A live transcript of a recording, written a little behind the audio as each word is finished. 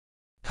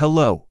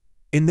Hello.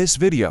 In this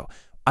video,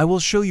 I will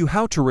show you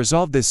how to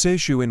resolve this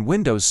issue in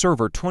Windows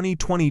Server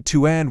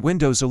 2022 and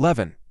Windows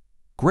 11.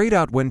 Grayed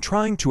out when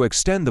trying to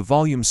extend the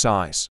volume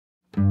size.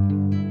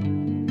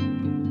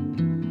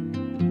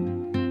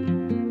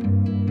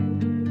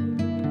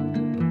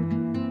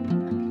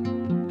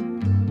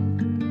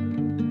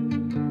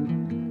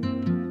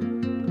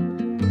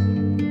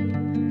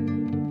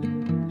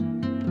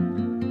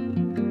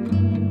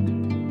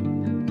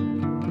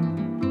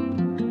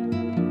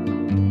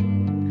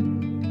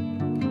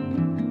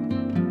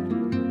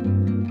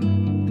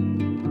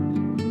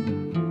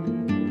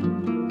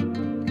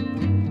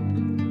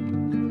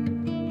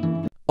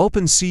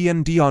 Open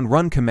cmd on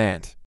run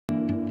command.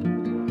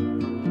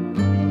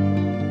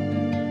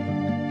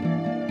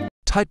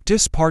 Type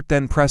this part,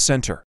 then press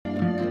enter.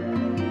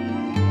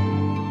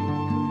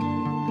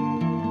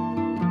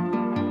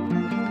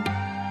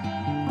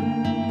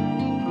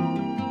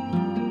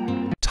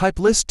 Type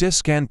list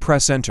disk and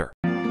press enter.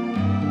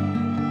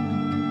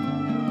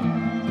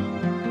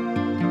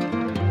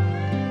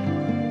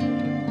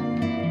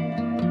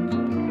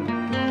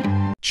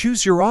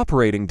 Choose your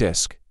operating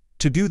disk.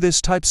 To do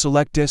this, type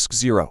select disk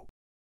 0.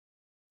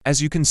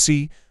 As you can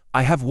see,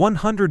 I have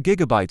 100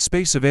 GB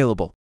space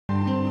available.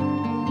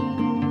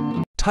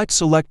 Type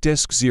select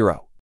disk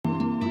 0.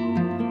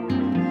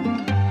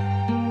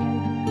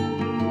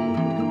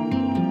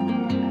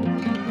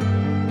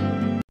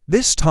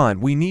 This time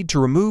we need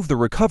to remove the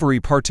recovery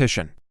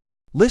partition.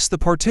 List the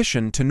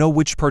partition to know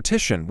which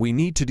partition we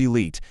need to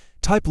delete.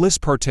 Type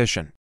list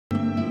partition.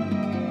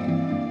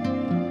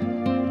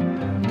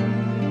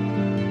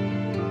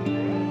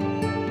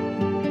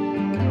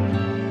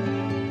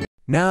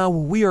 Now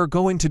we are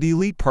going to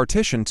delete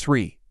partition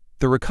 3,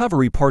 the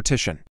recovery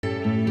partition.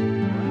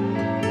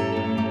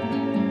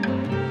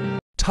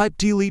 Type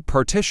delete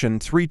partition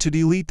 3 to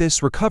delete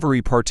this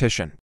recovery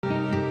partition.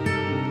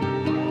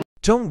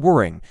 Don't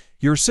worry,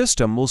 your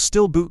system will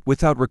still boot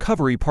without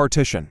recovery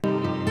partition.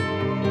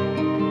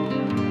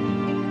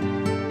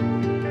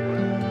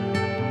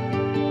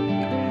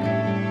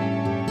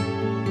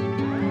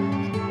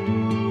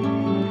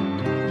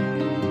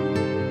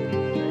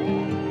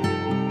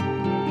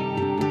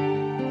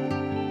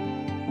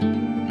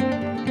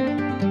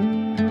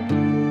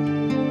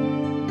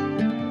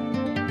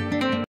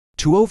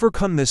 To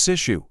overcome this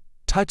issue,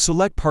 type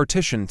select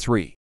partition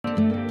 3.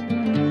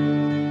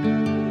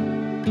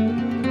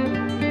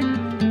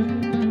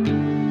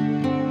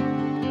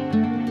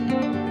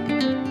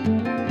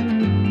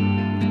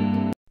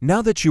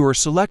 Now that you are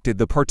selected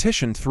the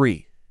partition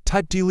 3,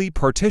 type delete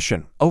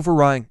partition,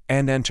 override,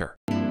 and enter.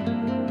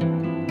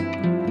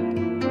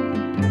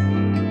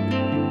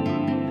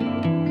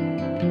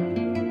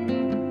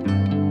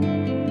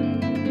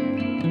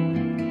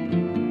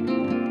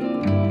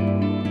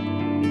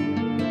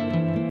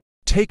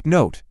 Take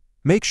note,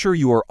 make sure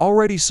you are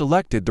already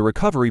selected the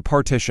recovery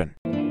partition.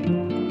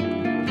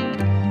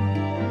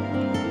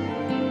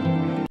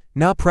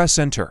 Now press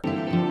enter.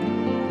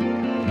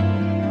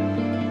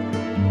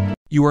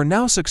 You are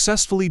now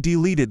successfully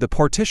deleted the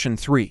partition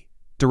 3,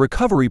 the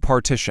recovery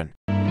partition.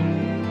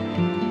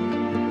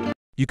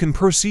 You can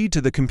proceed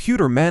to the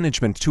computer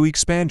management to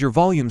expand your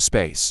volume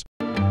space.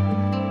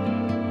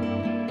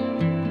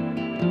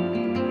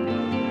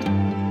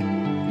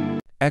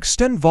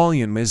 Extend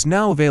volume is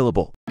now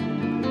available.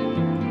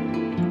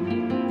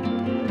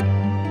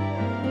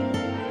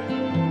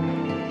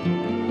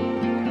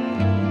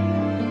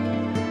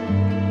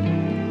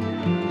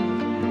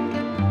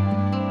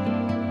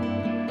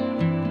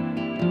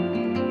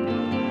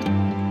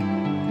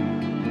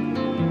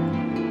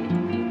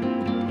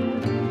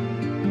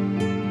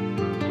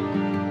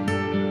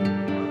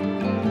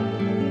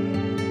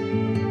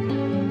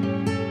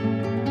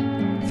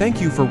 Thank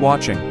you for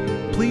watching.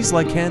 Please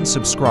like and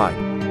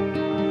subscribe.